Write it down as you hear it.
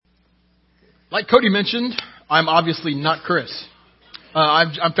Like Cody mentioned, I'm obviously not Chris.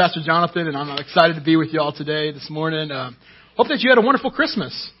 I'm Pastor Jonathan, and I'm excited to be with you all today, this morning. Hope that you had a wonderful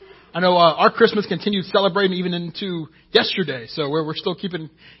Christmas. I know our Christmas continued celebrating even into yesterday, so we're still keeping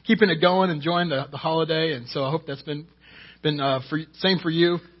it going, enjoying the holiday, and so I hope that's been same for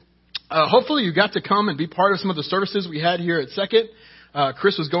you. Hopefully you got to come and be part of some of the services we had here at Second.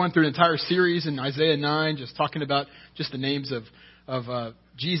 Chris was going through an entire series in Isaiah 9, just talking about just the names of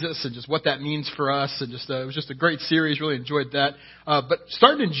Jesus and just what that means for us, and it was just a great series. Really enjoyed that. But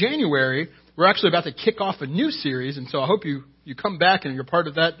starting in January, we're actually about to kick off a new series, and so I hope you come back and you're part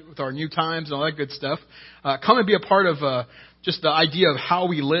of that with our new times and all that good stuff. Come and be a part of just the idea of how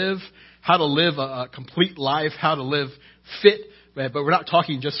we live, how to live a complete life, how to live fit. But we're not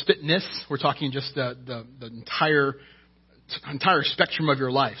talking just fitness. We're talking just the entire spectrum of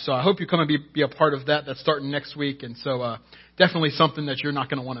your life. So I hope you come and be a part of that. That's starting next week, and so definitely something that you're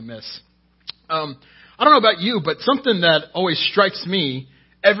not going to want to miss. I don't know about you, but something that always strikes me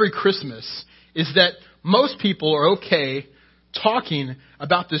every Christmas is that most people are okay talking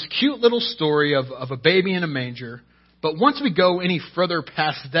about this cute little story of a baby in a manger, but once we go any further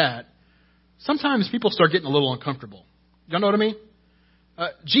past that, sometimes people start getting a little uncomfortable. Y'all know what I mean?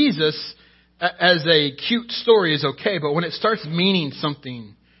 Jesus, as a cute story, is okay, but when it starts meaning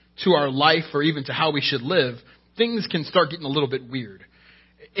something to our life or even to how we should live, things can start getting a little bit weird.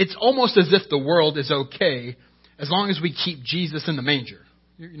 It's almost as if the world is okay as long as we keep Jesus in the manger.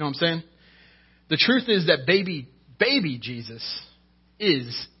 You know what I'm saying? The truth is that baby Jesus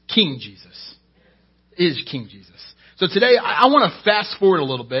is King Jesus. Is King Jesus. So today I want to fast forward a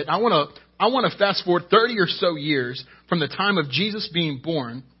little bit. I want to fast forward 30 or so years from the time of Jesus being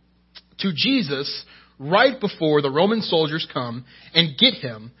born to Jesus right before the Roman soldiers come and get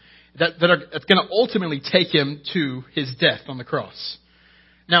him, that's going to ultimately take him to his death on the cross.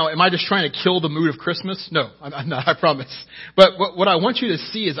 Now, am I just trying to kill the mood of Christmas? No, I'm not, I promise. But what I want you to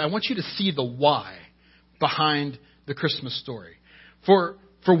see is I want you to see the why behind the Christmas story. For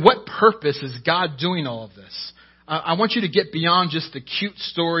what purpose is God doing all of this? I want you to get beyond just the cute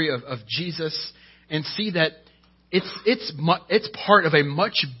story of Jesus and see that it's part of a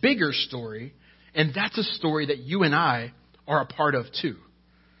much bigger story, and that's a story that you and I are a part of too.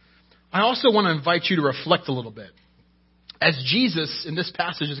 I also want to invite you to reflect a little bit. As Jesus in this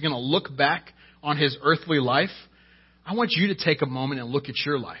passage is going to look back on his earthly life, I want you to take a moment and look at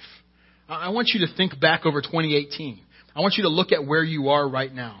your life. I want you to think back over 2018. I want you to look at where you are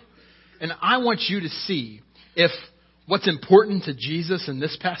right now. And I want you to see if what's important to Jesus in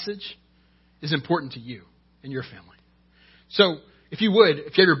this passage is important to you and your family. So, if you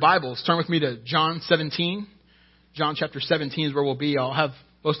have your Bibles, turn with me to John 17. John chapter 17 is where we'll be. I'll have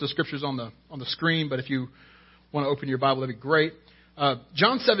most of the scriptures on the screen, but if you want to open your Bible, that'd be great.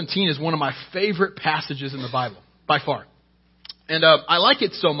 John 17 is one of my favorite passages in the Bible, by far. And I like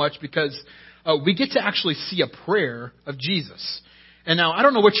it so much because we get to actually see a prayer of Jesus. And now, I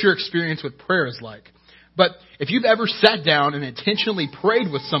don't know what your experience with prayer is like, but if you've ever sat down and intentionally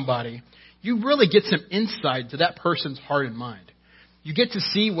prayed with somebody, you really get some insight to that person's heart and mind. You get to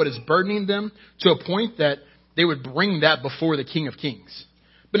see what is burdening them to a point that they would bring that before the King of Kings.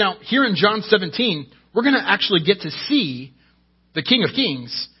 But now, here in John 17, we're going to actually get to see the King of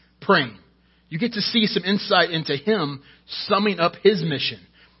Kings praying. You get to see some insight into him summing up his mission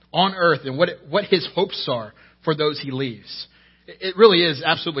on earth and what his hopes are for those he leaves. It really is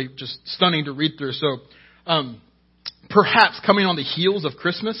absolutely just stunning to read through. So perhaps coming on the heels of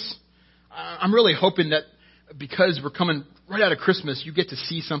Christmas, I'm really hoping that because we're coming right out of Christmas, you get to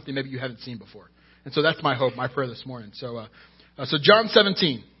see something maybe you haven't seen before. And so that's my hope, my prayer this morning. So John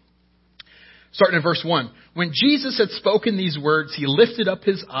 17, starting in verse 1. When Jesus had spoken these words, he lifted up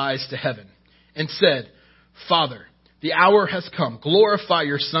his eyes to heaven and said, Father, the hour has come. Glorify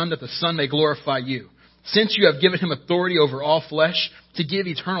your Son, that the Son may glorify you, since you have given him authority over all flesh to give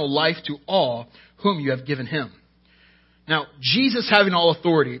eternal life to all whom you have given him. Now, Jesus having all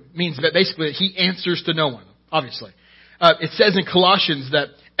authority means that basically that he answers to no one, obviously. It says in Colossians that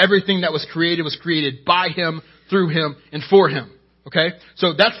everything that was created by him, through him, and for him. Okay?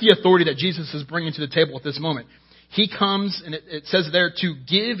 So that's the authority that Jesus is bringing to the table at this moment. He comes, and it says there, to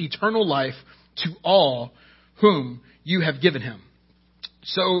give eternal life to all whom you have given him.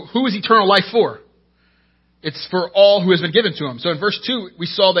 So who is eternal life for? It's for all who has been given to him. So in verse 2, we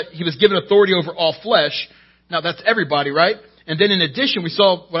saw that he was given authority over all flesh. Now that's everybody, right? And then in addition, we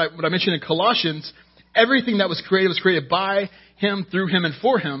saw what I mentioned in Colossians, everything that was created by him, through him, and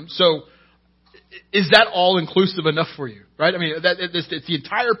for him. So is that all inclusive enough for you, right? I mean, it's the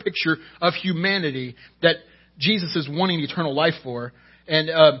entire picture of humanity that Jesus is wanting eternal life for.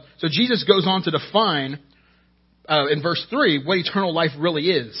 And so Jesus goes on to define in verse 3 what eternal life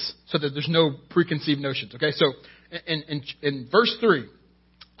really is, so that there's no preconceived notions. Okay, so in verse 3,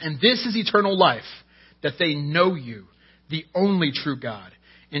 and this is eternal life, that they know you, the only true God,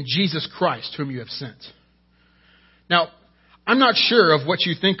 and Jesus Christ, whom you have sent. Now, I'm not sure of what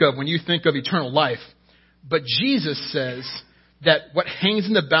you think of when you think of eternal life, but Jesus says that what hangs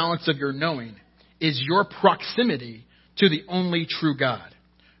in the balance of your knowing is your proximity to the only true God.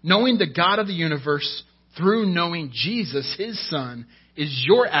 Knowing the God of the universe through knowing Jesus, his Son, is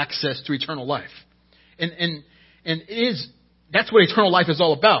your access to eternal life. And that's what eternal life is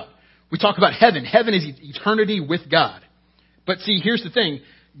all about. We talk about heaven. Heaven is eternity with God. But see, here's the thing.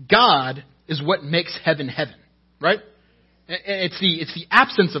 God is what makes heaven heaven, right? It's the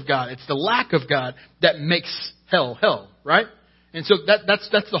absence of God. It's the lack of God that makes hell hell, right? And so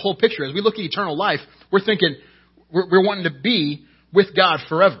that's the whole picture. As we look at eternal life, we're thinking we're wanting to be with God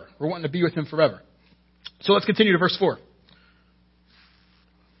forever. We're wanting to be with him forever. So let's continue to verse 4.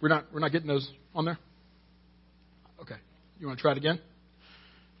 We're not getting those on there? Okay. You want to try it again?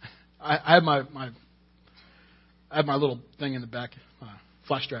 I have my little thing in the back,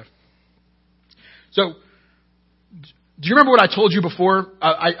 flash drive. So, do you remember what I told you before?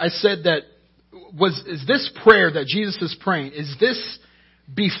 I said that is this prayer that Jesus is praying, is this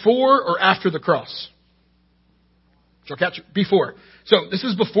before or after the cross? Shall I catch it? Before. So this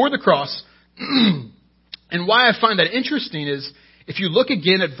is before the cross. And why I find that interesting is if you look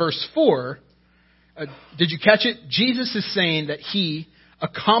again at verse 4, did you catch it? Jesus is saying that he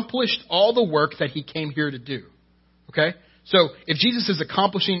accomplished all the work that he came here to do. Okay? So if Jesus is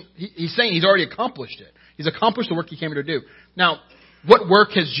accomplishing, he's saying he's already accomplished it. He's accomplished the work he came here to do. Now, what work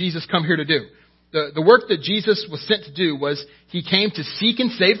has Jesus come here to do? The work that Jesus was sent to do was he came to seek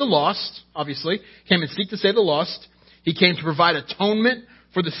and save the lost, obviously. He came and seek to save the lost. He came to provide atonement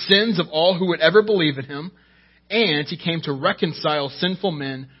for the sins of all who would ever believe in him. And he came to reconcile sinful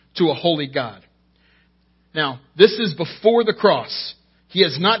men to a holy God. Now, this is before the cross. He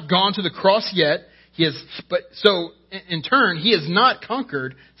has not gone to the cross yet. So in turn, he has not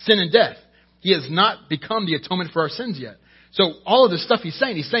conquered sin and death. He has not become the atonement for our sins yet. So all of this stuff he's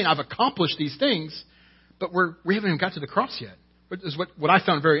saying, I've accomplished these things, but we haven't even got to the cross yet. Which is what I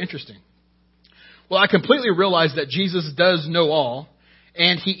found very interesting. Well, I completely realized that Jesus does know all,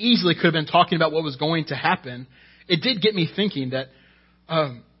 and he easily could have been talking about what was going to happen. It did get me thinking that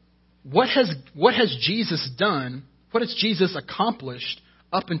what has Jesus done? What has Jesus accomplished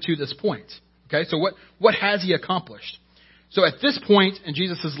up until this point? Okay, so what has he accomplished? So at this point in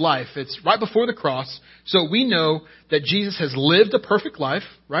Jesus' life, it's right before the cross. So we know that Jesus has lived a perfect life,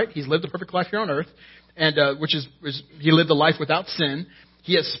 right? He's lived a perfect life here on earth, and he lived a life without sin.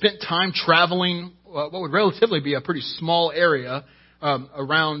 He has spent time traveling what would relatively be a pretty small area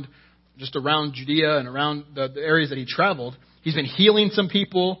around Judea and around the areas that he traveled. He's been healing some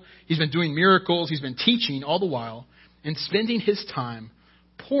people. He's been doing miracles. He's been teaching all the while and spending his time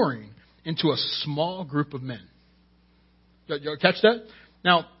pouring into a small group of men. You catch that?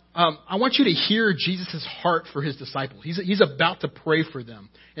 Now, I want you to hear Jesus' heart for his disciples. He's about to pray for them.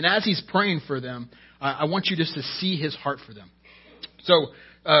 And as he's praying for them, I want you just to see his heart for them. So,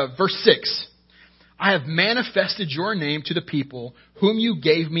 verse 6. I have manifested your name to the people whom you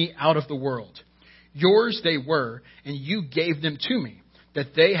gave me out of the world. Yours they were, and you gave them to me,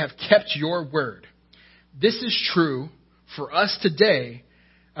 that they have kept your word. This is true for us today.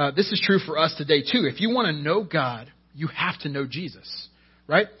 This is true for us today too. If you want to know God, you have to know Jesus,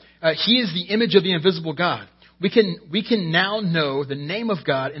 right? He is the image of the invisible God. We can now know the name of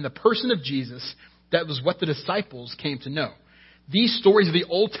God in the person of Jesus. That was what the disciples came to know. These stories of the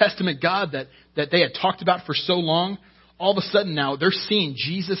Old Testament God that they had talked about for so long, all of a sudden now they're seeing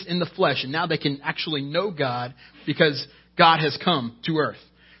Jesus in the flesh, and now they can actually know God because God has come to earth.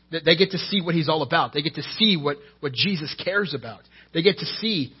 They get to see what he's all about. They get to see what Jesus cares about. They get to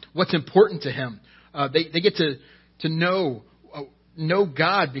see what's important to him. They get to know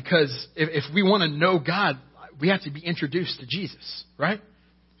God, because if we want to know God, we have to be introduced to Jesus, right?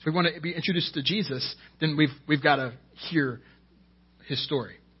 If we want to be introduced to Jesus, then we've got to hear his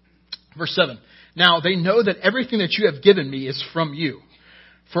story. Verse 7. Now they know that everything that you have given me is from you.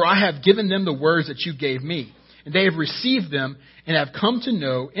 For I have given them the words that you gave me, and they have received them and have come to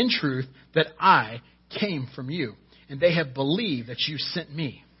know in truth that I came from you, and they have believed that you sent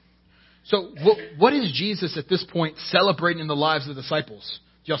me. So what is Jesus at this point celebrating in the lives of the disciples?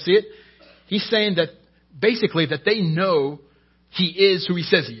 Do y'all see it? He's saying that basically that they know he is who he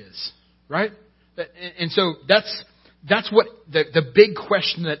says he is, right? And so that's what the big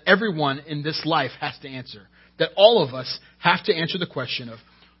question that everyone in this life has to answer. That all of us have to answer the question of,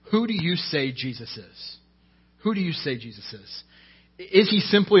 who do you say Jesus is? Who do you say Jesus is? Is he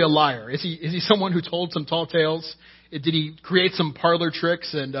simply a liar? Is he someone who told some tall tales? Did he create some parlor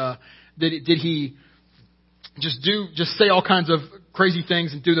tricks? And did he just say all kinds of crazy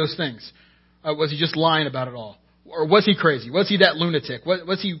things and do those things? Was he just lying about it all? Or was he crazy? Was he that lunatic?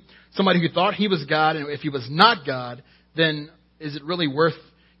 Was he somebody who thought he was God? And if he was not God, then is it really worth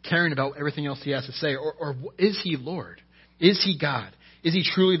caring about everything else he has to say? Or is he Lord? Is he God? Is he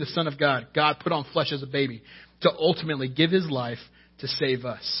truly the Son of God? God put on flesh as a baby to ultimately give his life to save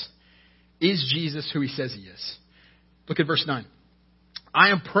us. Is Jesus who he says he is? Look at verse 9. I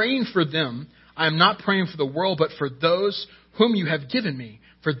am praying for them. I am not praying for the world, but for those whom you have given me,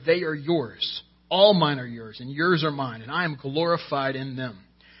 for they are yours. All mine are yours, and yours are mine, and I am glorified in them.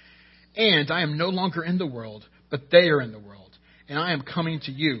 And I am no longer in the world, but they are in the world, and I am coming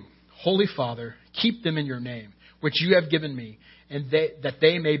to you. Holy Father, keep them in your name, which you have given me, and that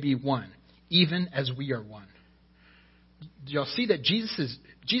they may be one, even as we are one. Do y'all see that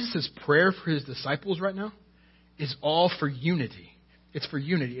Jesus' prayer for his disciples right now is all for unity? It's for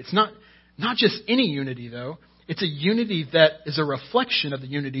unity. It's not just any unity, though. It's a unity that is a reflection of the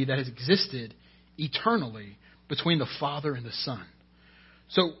unity that has existed eternally between the Father and the Son.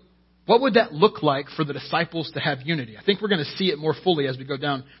 So what would that look like for the disciples to have unity? I think we're going to see it more fully as we go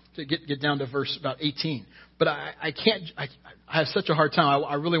down to get down to verse about 18. But I have such a hard time.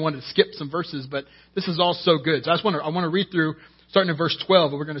 I really wanted to skip some verses, but this is all so good. So I want to read through, starting in verse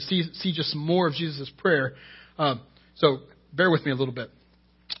 12, and we're going to see just some more of Jesus' prayer. So bear with me a little bit.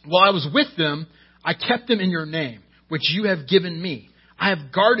 While I was with them, I kept them in your name, which you have given me. I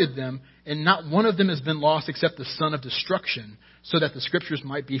have guarded them, and not one of them has been lost except the son of destruction, so that the scriptures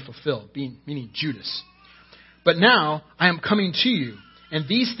might be fulfilled, meaning Judas. But now I am coming to you, and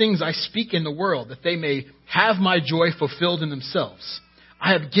these things I speak in the world, that they may have my joy fulfilled in themselves.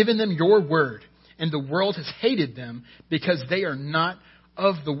 I have given them your word, and the world has hated them because they are not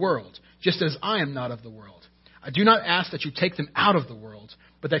of the world, just as I am not of the world. I do not ask that you take them out of the world,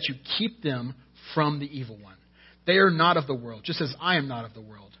 but that you keep them from the evil one. They are not of the world, just as I am not of the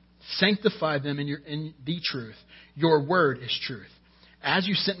world. Sanctify them in the truth. Your word is truth. As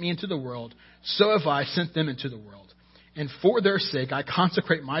you sent me into the world, so have I sent them into the world. And for their sake I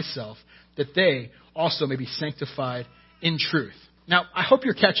consecrate myself, that they also may be sanctified in truth. Now, I hope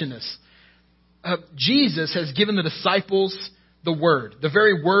you're catching this. Jesus has given the disciples the word, the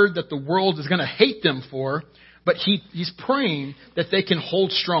very word that the world is going to hate them for, but he's praying that they can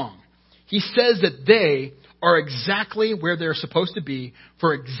hold strong. He says that they are exactly where they're supposed to be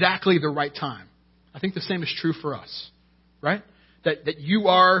for exactly the right time. I think the same is true for us, right? That you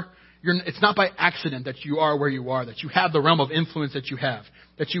are, it's not by accident that you are where you are, that you have the realm of influence that you have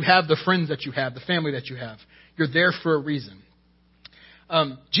the friends that you have, the family that you have. You're there for a reason.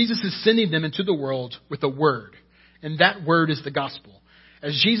 Jesus is sending them into the world with a word, and that word is the gospel.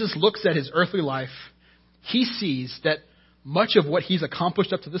 As Jesus looks at his earthly life, he sees that much of what he's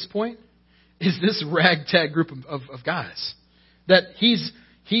accomplished up to this point is this ragtag group of guys. That he's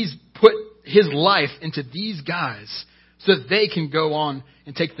put his life into these guys so that they can go on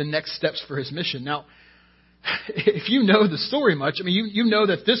and take the next steps for his mission. Now, if you know the story much, I mean, you know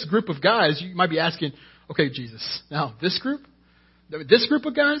that this group of guys, you might be asking, okay, Jesus, now this group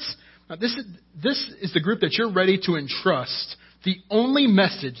of guys, now this is the group that you're ready to entrust the only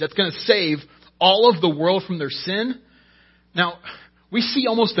message that's going to save all of the world from their sin. Now, we see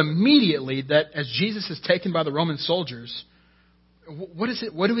almost immediately that as Jesus is taken by the Roman soldiers, what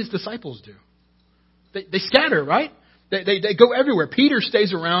do his disciples do? They scatter, right? They go everywhere. Peter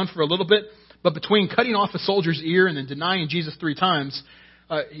stays around for a little bit, but between cutting off a soldier's ear and then denying Jesus 3 times,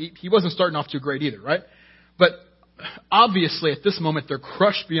 he wasn't starting off too great either, right? But obviously at this moment they're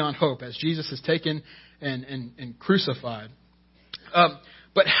crushed beyond hope as Jesus is taken and crucified.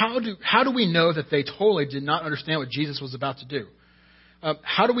 But how do we know that they totally did not understand what Jesus was about to do?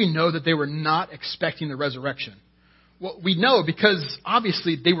 How do we know that they were not expecting the resurrection? Well, we know because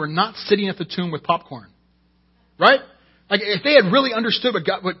obviously they were not sitting at the tomb with popcorn, right? Like if they had really understood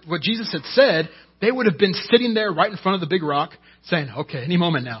what Jesus had said, they would have been sitting there right in front of the big rock saying, okay, any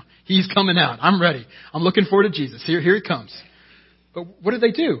moment now, he's coming out. I'm ready. I'm looking forward to Jesus. Here he comes. But what did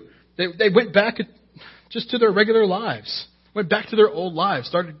they do? They went back just to their regular lives, went back to their old lives,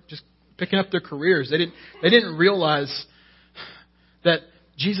 started just picking up their careers. They didn't realize that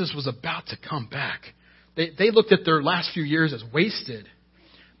Jesus was about to come back. They looked at their last few years as wasted.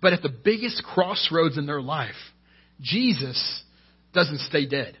 But at the biggest crossroads in their life, Jesus doesn't stay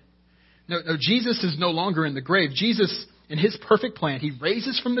dead. No, Jesus is no longer in the grave. Jesus, in his perfect plan, he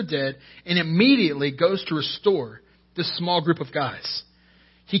raises from the dead and immediately goes to restore this small group of guys.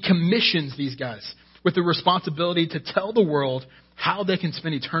 He commissions these guys with the responsibility to tell the world how they can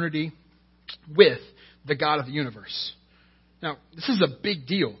spend eternity with the God of the universe. Now, this is a big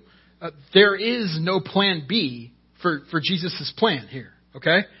deal. There is no plan B for Jesus' plan here,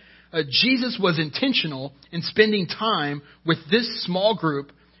 okay? Jesus was intentional in spending time with this small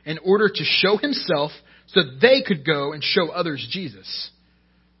group in order to show himself so that they could go and show others Jesus.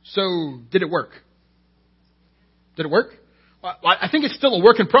 So, did it work? Did it work? I think it's still a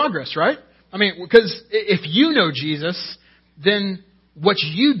work in progress, right? I mean, because if you know Jesus, then what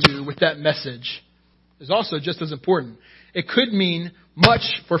you do with that message is also just as important. It could mean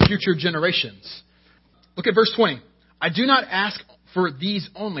much for future generations. Look at verse 20. I do not ask for these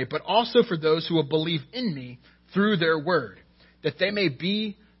only, but also for those who will believe in me through their word, that they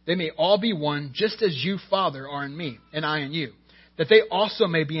may all be one, just as you, Father, are in me, and I in you, that they also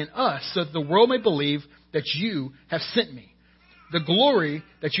may be in us, so that the world may believe that you have sent me. The glory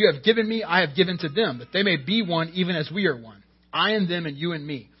that you have given me, I have given to them, that they may be one even as we are one. I and them and you and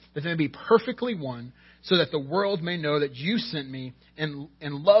me, that they may be perfectly one, so that the world may know that you sent me and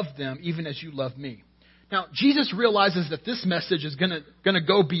love them even as you love me. Now, Jesus realizes that this message is going to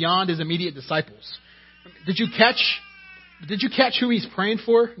go beyond his immediate disciples. Did you catch who he's praying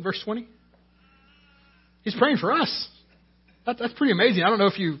for in verse 20? He's praying for us. That's pretty amazing. I don't know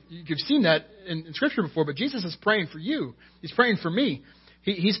if you've seen that in Scripture before, but Jesus is praying for you. He's praying for me.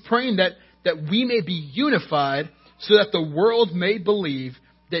 He's praying that we may be unified so that the world may believe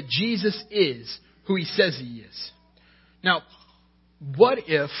that Jesus is who he says he is. Now, what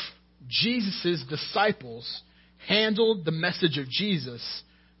if Jesus' disciples handled the message of Jesus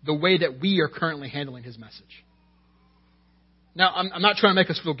the way that we are currently handling his message? Now, I'm not trying to make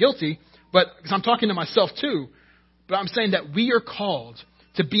us feel guilty, but because I'm talking to myself too, but I'm saying that we are called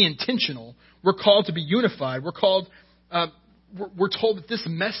to be intentional. We're called to be unified. We're told that this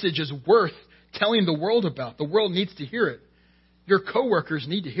message is worth telling the world about. The world needs to hear it. Your coworkers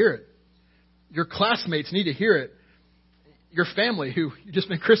need to hear it. Your classmates need to hear it. Your family who you just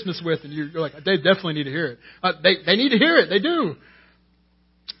spent Christmas with, and you're like, they definitely need to hear it. They need to hear it. They do.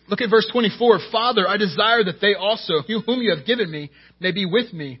 Look at verse 24. Father, I desire that they also, whom you have given me, may be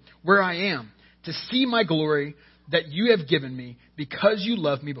with me where I am, to see my glory that you have given me, because you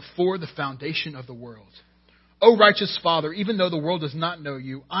loved me before the foundation of the world. O righteous Father, even though the world does not know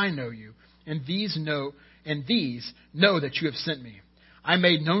you, I know you, and these know that you have sent me. I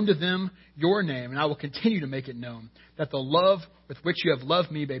made known to them your name, and I will continue to make it known, that the love with which you have loved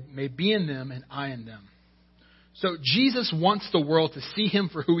me may be in them and I in them. So Jesus wants the world to see him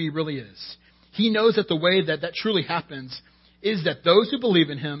for who he really is. He knows that the way that truly happens is that those who believe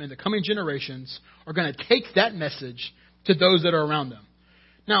in him in the coming generations are going to take that message to those that are around them.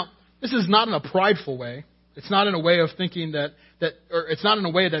 Now, this is not in a prideful way. It's not in a way of thinking or it's not in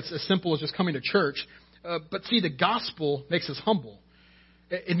a way that's as simple as just coming to church. But see, the gospel makes us humble.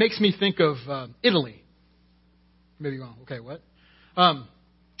 It makes me think of Italy. Maybe you're going, okay, what?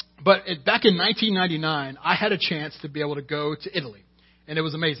 But back in 1999, I had a chance to be able to go to Italy, and it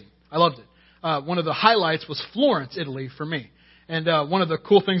was amazing. I loved it. One of the highlights was Florence, Italy, for me. And one of the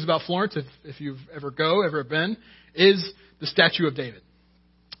cool things about Florence, if you've ever been, is the statue of David.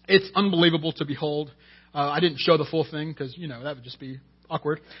 It's unbelievable to behold. I didn't show the full thing because, that would just be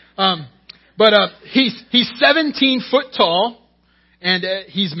awkward. But he's 17 foot tall, and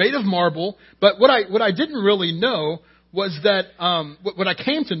he's made of marble. But what I didn't really know was that what I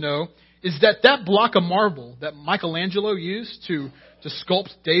came to know is that block of marble that Michelangelo used to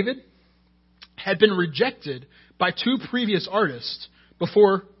sculpt David had been rejected by two previous artists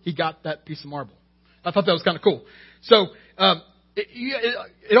before he got that piece of marble. I thought that was kind of cool. So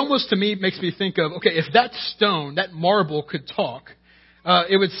it almost to me makes me think of, okay, if that stone, that marble could talk,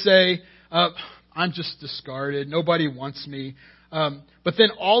 it would say, I'm just discarded. Nobody wants me. But then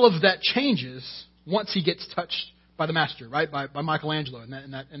all of that changes once he gets touched by the master, right? By Michelangelo in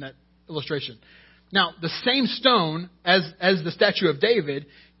that illustration. Now, the same stone as the statue of David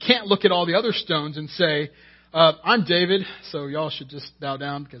can't look at all the other stones and say, I'm David, so y'all should just bow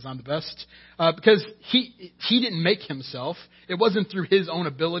down because I'm the best. Because he didn't make himself. It wasn't through his own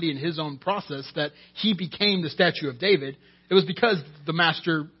ability and his own process that he became the statue of David. It was because the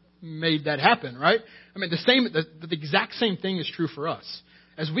master made that happen, right? I mean, the exact same thing is true for us.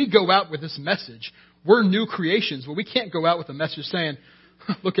 As we go out with this message, we're new creations, but we can't go out with a message saying,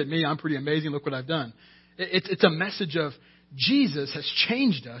 look at me, I'm pretty amazing, look what I've done. It's a message of Jesus has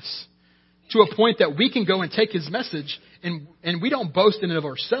changed us to a point that we can go and take his message, and we don't boast in and of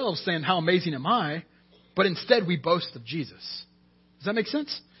ourselves saying, how amazing am I, but instead we boast of Jesus. Does that make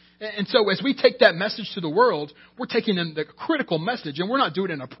sense? And so as we take that message to the world, we're taking in the critical message, and we're not doing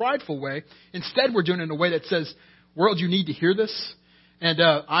it in a prideful way. Instead, we're doing it in a way that says, world, you need to hear this. And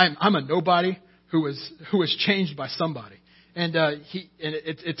I'm a nobody who was changed by somebody. And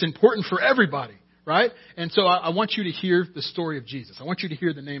it's important for everybody, right? And so I want you to hear the story of Jesus. I want you to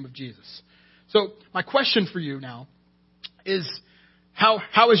hear the name of Jesus. So my question for you now is, how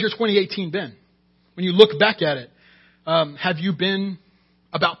has your 2018 been? When you look back at it, have you been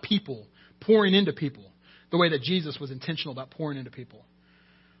about people, pouring into people, the way that Jesus was intentional about pouring into people?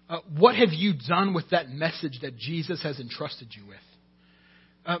 What have you done with that message that Jesus has entrusted you with?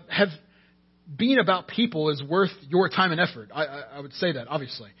 Being about people is worth your time and effort. I would say that,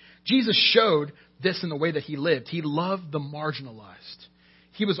 obviously. Jesus showed this in the way that he lived. He loved the marginalized.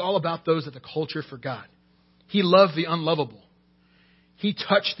 He was all about those that the culture forgot. He loved the unlovable. He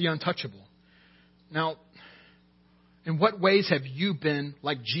touched the untouchable. Now, in what ways have you been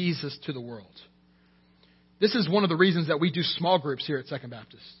like Jesus to the world? This is one of the reasons that we do small groups here at Second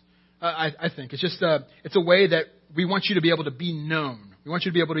Baptist. I think it's just it's a way that we want you to be able to be known. We want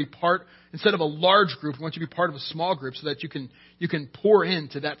you to be able to be part, instead of a large group, we want you to be part of a small group so that you can pour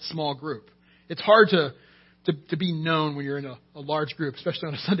into that small group. It's hard to be known when you're in a large group, especially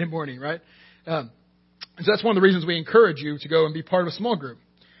on a Sunday morning, right? So that's one of the reasons we encourage you to go and be part of a small group.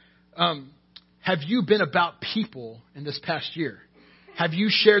 Have you been about people in this past year? Have you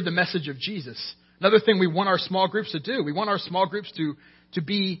shared the message of Jesus? Another thing we want our small groups to do, we want our small groups to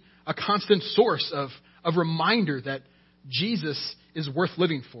be a constant source of reminder that Jesus is worth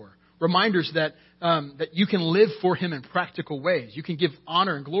living for. Reminders that you can live for him in practical ways. You can give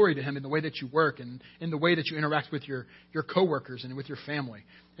honor and glory to him in the way that you work and in the way that you interact with your coworkers and with your family.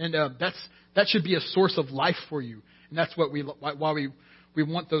 And that should be a source of life for you. And that's what why we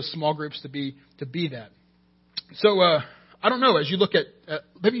want those small groups to be that. So I don't know, as you look at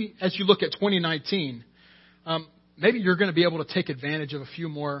maybe as you look at 2019, maybe you're going to be able to take advantage of a few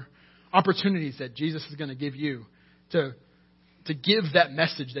more opportunities that Jesus is going to give you to give that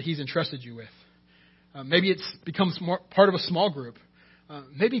message that he's entrusted you with. Maybe it becomes more part of a small group.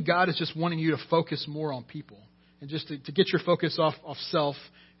 Maybe God is just wanting you to focus more on people and just to get your focus off self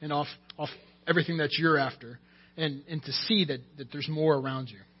and off everything that you're after and to see that there's more around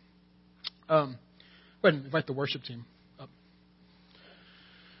you. Go ahead and invite the worship team up.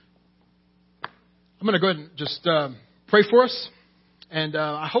 I'm going to go ahead and just pray for us. And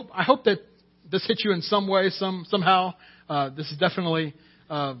I hope that this hit you in some way, somehow. This is definitely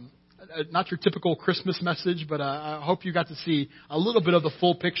not your typical Christmas message, but I hope you got to see a little bit of the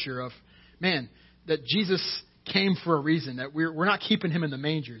full picture of, man, that Jesus came for a reason, that we're not keeping him in the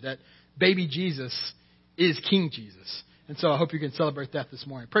manger, that baby Jesus is King Jesus. And so I hope you can celebrate that this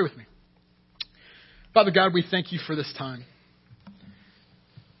morning. Pray with me. Father God, we thank you for this time.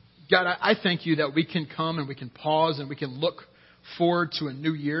 God, I thank you that we can come and we can pause and we can look forward to a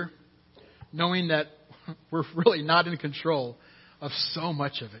new year, knowing that we're really not in control of so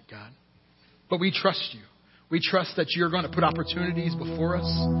much of it, God. But we trust you. We trust that you're going to put opportunities before us,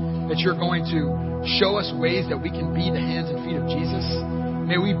 that you're going to show us ways that we can be the hands and feet of Jesus.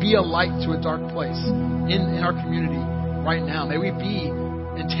 May we be a light to a dark place in our community right now. May we be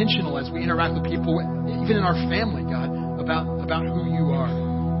intentional as we interact with people, even in our family, God, about who you are.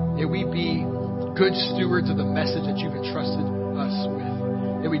 May we be good stewards of the message that you've entrusted us with.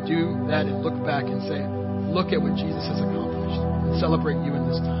 May we do that and look back and say, look at what Jesus has accomplished and celebrate you in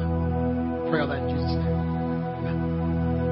this time. I pray all that in Jesus' name.